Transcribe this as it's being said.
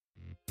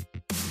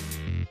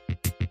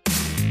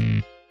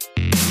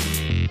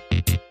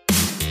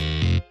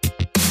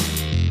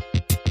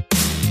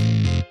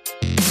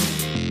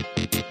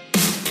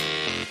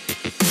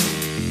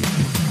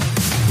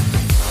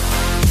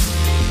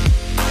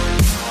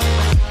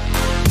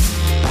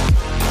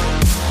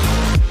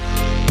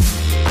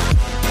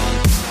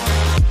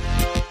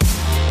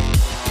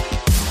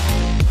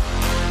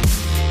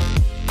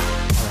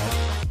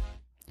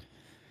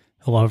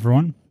Hello,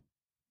 everyone,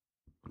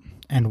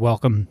 and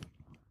welcome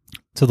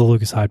to the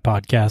Lucas Hyde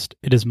Podcast.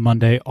 It is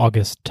Monday,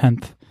 August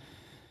 10th,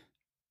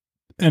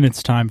 and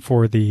it's time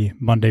for the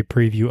Monday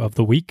preview of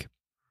the week.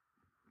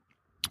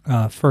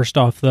 First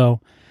off,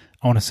 though,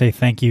 I want to say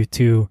thank you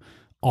to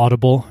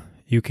Audible.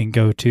 You can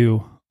go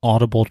to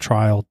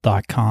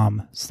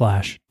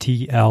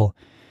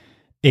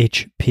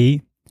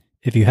audibletrial.com/TLHP.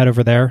 If you head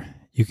over there,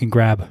 you can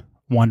grab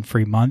one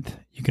free month.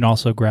 You can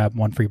also grab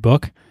one free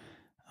book.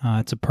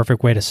 It's a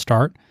perfect way to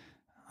start.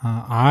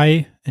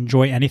 I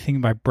enjoy anything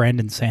by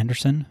Brandon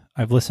Sanderson.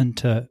 I've listened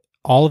to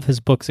all of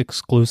his books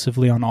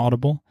exclusively on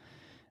Audible,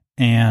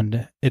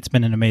 and it's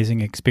been an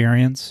amazing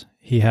experience.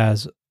 He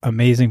has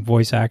amazing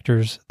voice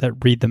actors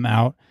that read them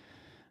out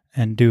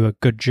and do a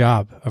good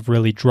job of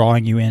really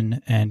drawing you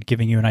in and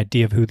giving you an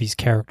idea of who these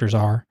characters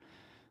are.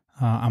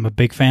 I'm a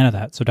big fan of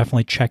that, so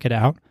definitely check it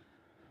out.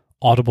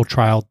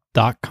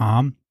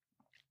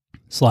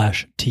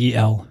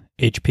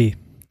 audibletrial.com/TLHP.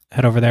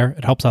 Head over there.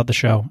 It helps out the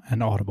show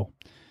and Audible.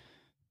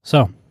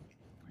 So,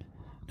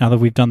 now that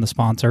we've done the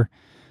sponsor,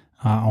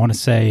 I want to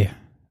say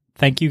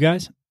thank you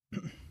guys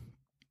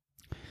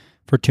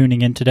for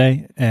tuning in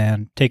today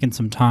and taking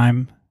some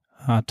time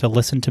to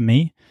listen to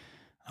me.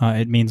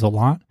 It means a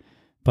lot,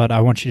 but I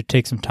want you to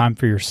take some time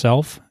for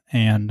yourself,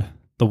 and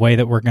the way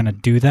that we're going to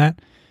do that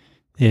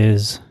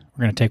is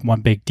we're going to take one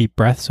big deep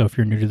breath. So if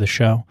you're new to the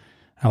show,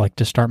 I like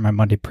to start my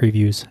Monday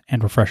previews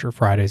and Refresher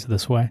Fridays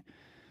this way.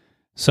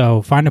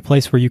 So find a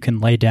place where you can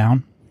lay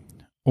down,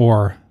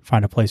 or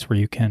find a place where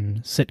you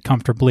can sit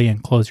comfortably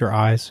and close your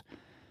eyes,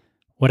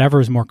 whatever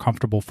is more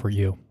comfortable for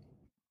you.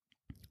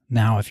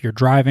 Now, if you're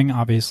driving,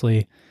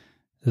 obviously,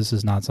 this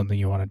is not something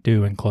you want to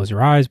do and close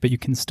your eyes, but you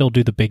can still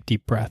do the big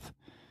deep breath.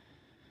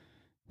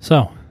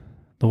 So,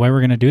 the way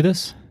we're going to do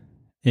this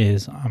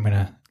is I'm going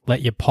to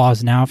let you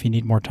pause now if you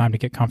need more time to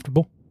get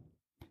comfortable.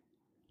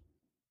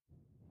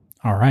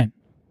 All right.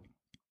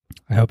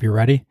 I hope you're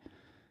ready.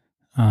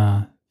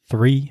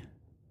 3,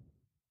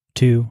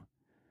 2,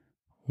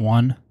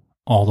 1,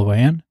 all the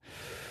way in.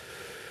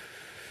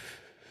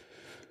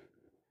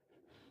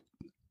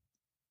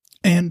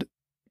 And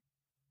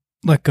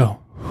let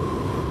go.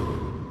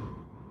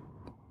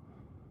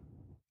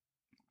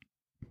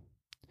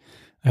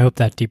 I hope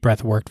that deep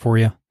breath worked for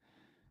you.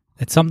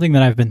 It's something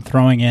that I've been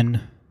throwing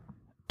in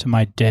to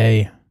my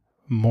day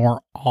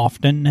more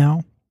often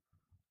now.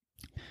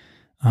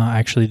 I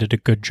actually did a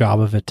good job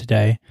of it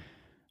today.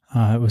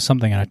 It was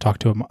something I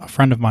talked to a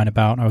friend of mine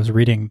about. I was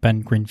reading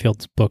Ben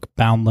Greenfield's book,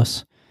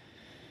 Boundless.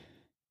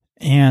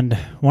 And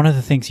one of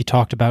the things he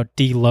talked about,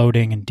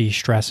 deloading and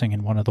de-stressing,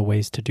 and one of the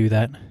ways to do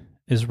that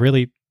is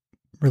really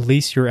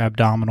release your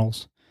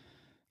abdominals.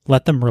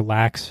 Let them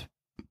relax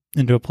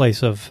into a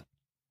place of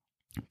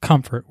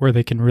comfort where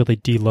they can really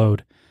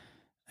deload.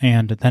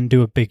 And then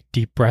do a big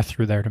deep breath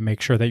through there to make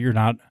sure that you're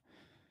not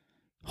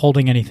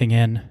holding anything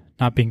in,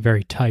 not being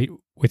very tight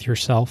with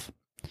yourself.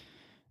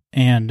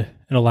 And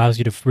it allows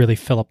you to really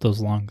fill up those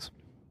lungs.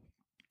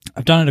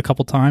 I've done it a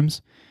couple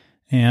times,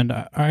 and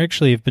I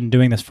actually have been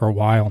doing this for a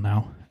while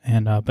now.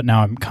 But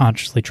now I'm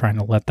consciously trying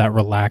to let that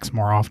relax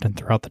more often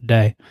throughout the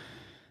day.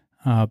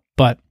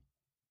 But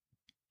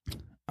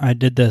I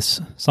did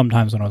this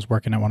sometimes when I was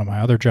working at one of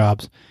my other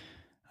jobs.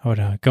 I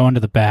would go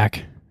into the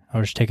back. I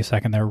would just take a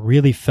second there,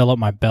 really fill up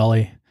my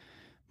belly,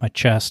 my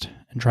chest,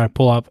 and try to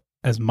pull up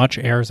as much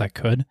air as I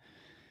could.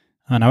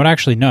 And I would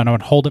actually I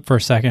would hold it for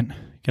a second,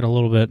 get a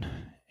little bit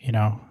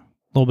of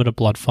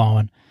blood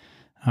flowing.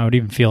 I would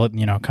even feel it,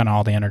 kind of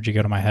all the energy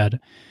go to my head.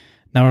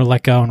 Then I would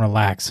let go and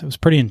relax. It was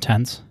pretty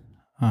intense.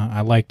 I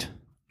liked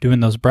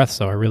doing those breaths,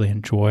 though. I really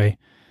enjoy,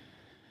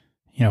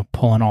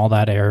 pulling all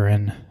that air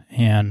in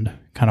and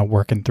kind of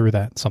working through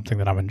that. It's something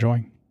that I'm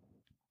enjoying.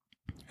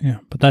 Yeah,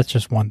 but that's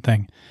just one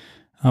thing.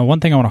 One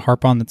thing I want to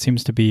harp on that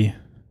seems to be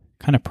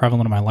kind of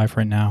prevalent in my life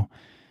right now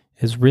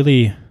is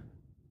really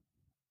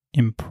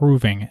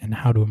improving and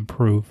how to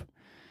improve,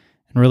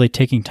 and really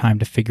taking time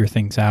to figure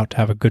things out, to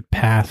have a good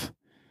path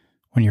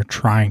when you're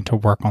trying to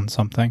work on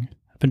something.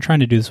 I've been trying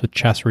to do this with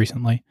chess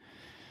recently,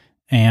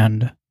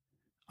 and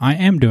I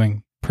am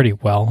doing pretty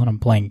well, and I'm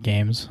playing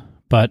games,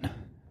 but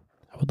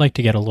I would like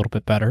to get a little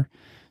bit better.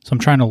 So I'm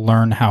trying to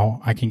learn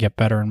how I can get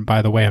better, and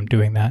by the way I'm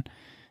doing that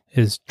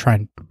is try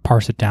and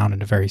parse it down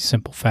into very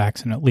simple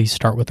facts and at least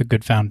start with a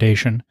good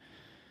foundation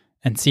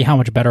and see how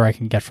much better I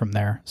can get from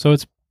there. So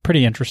it's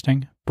pretty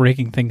interesting,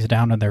 breaking things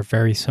down in their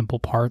very simple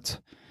parts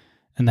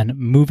and then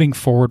moving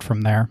forward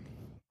from there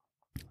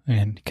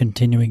and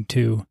continuing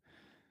to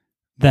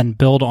then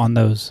build on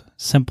those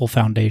simple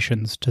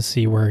foundations to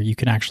see where you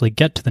can actually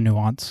get to the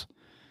nuance.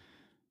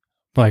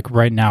 Like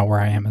right now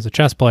where I am as a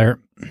chess player,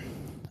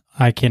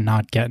 I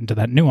cannot get into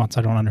that nuance.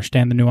 I don't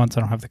understand the nuance. I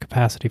don't have the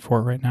capacity for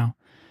it right now.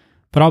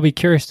 But I'll be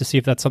curious to see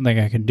if that's something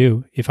I can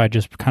do if I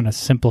just kind of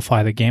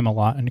simplify the game a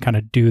lot and kind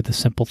of do the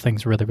simple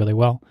things really, really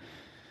well.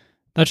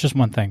 That's just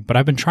one thing. But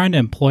I've been trying to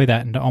employ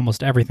that into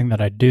almost everything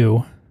that I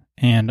do,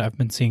 and I've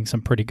been seeing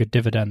some pretty good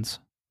dividends.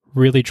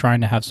 Really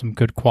trying to have some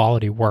good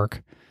quality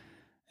work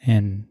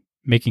and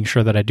making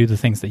sure that I do the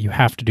things that you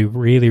have to do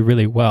really,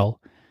 really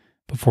well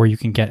before you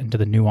can get into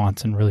the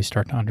nuance and really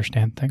start to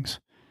understand things.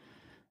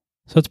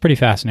 So it's pretty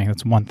fascinating.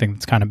 That's one thing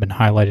that's kind of been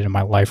highlighted in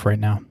my life right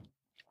now.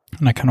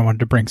 And I kind of wanted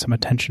to bring some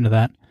attention to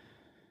that.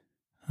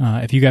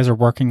 If you guys are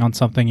working on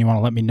something, you want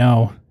to let me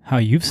know how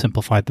you've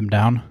simplified them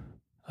down,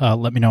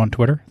 let me know on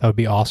Twitter. That would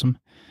be awesome.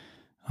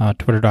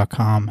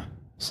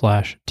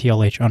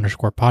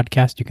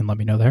 Twitter.com/TLH_podcast. You can let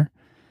me know there.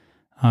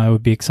 It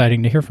would be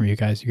exciting to hear from you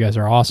guys. You guys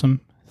are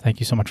awesome. Thank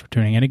you so much for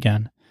tuning in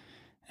again.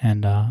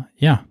 And I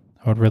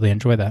would really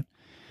enjoy that.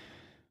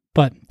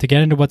 But to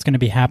get into what's going to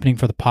be happening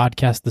for the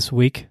podcast this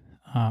week,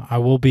 I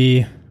will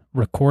be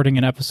recording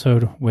an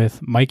episode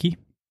with Mikey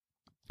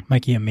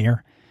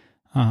Amir.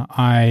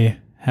 I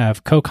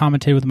have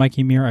co-commentated with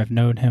Mikey Amir. I've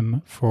known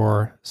him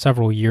for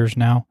several years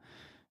now,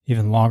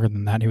 even longer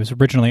than that. He was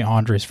originally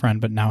Andre's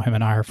friend, but now him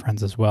and I are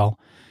friends as well.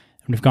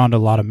 And we've gone to a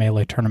lot of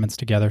Melee tournaments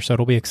together, so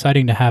it'll be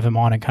exciting to have him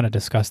on and kind of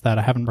discuss that.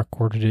 I haven't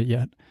recorded it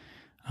yet,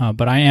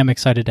 but I am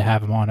excited to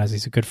have him on as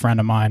he's a good friend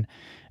of mine,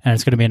 and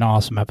it's going to be an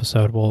awesome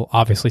episode. We'll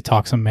obviously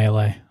talk some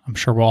Melee. I'm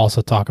sure we'll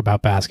also talk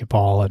about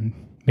basketball and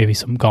maybe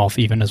some golf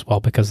even as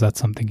well, because that's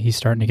something he's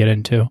starting to get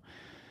into.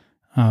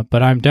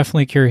 But I'm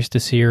definitely curious to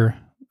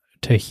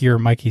hear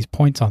Mikey's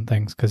points on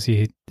things, because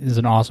he is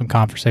an awesome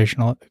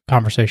conversationalist,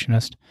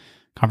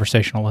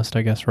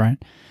 I guess, right?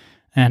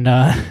 And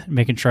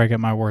making sure I get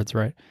my words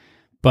right.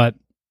 But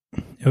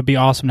it would be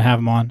awesome to have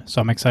him on,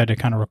 so I'm excited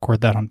to kind of record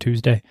that on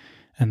Tuesday,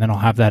 and then I'll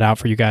have that out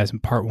for you guys in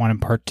part 1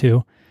 and part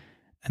 2.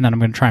 And then I'm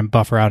going to try and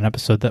buffer out an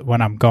episode that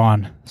when I'm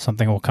gone,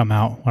 something will come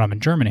out when I'm in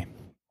Germany.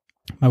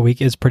 My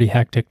week is pretty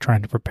hectic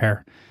trying to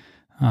prepare,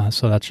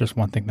 so that's just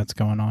one thing that's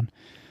going on.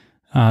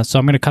 So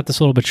I'm going to cut this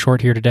a little bit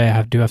short here today.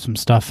 I do have some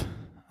stuff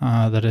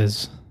that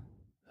is...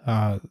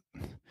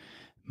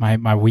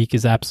 My week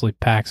is absolutely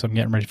packed, so I'm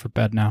getting ready for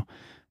bed now.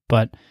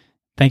 But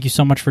thank you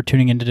so much for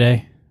tuning in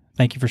today.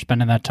 Thank you for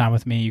spending that time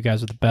with me. You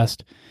guys are the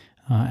best.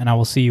 And I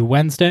will see you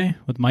Wednesday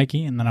with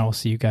Mikey, and then I will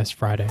see you guys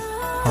Friday.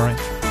 All right.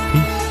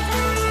 Peace.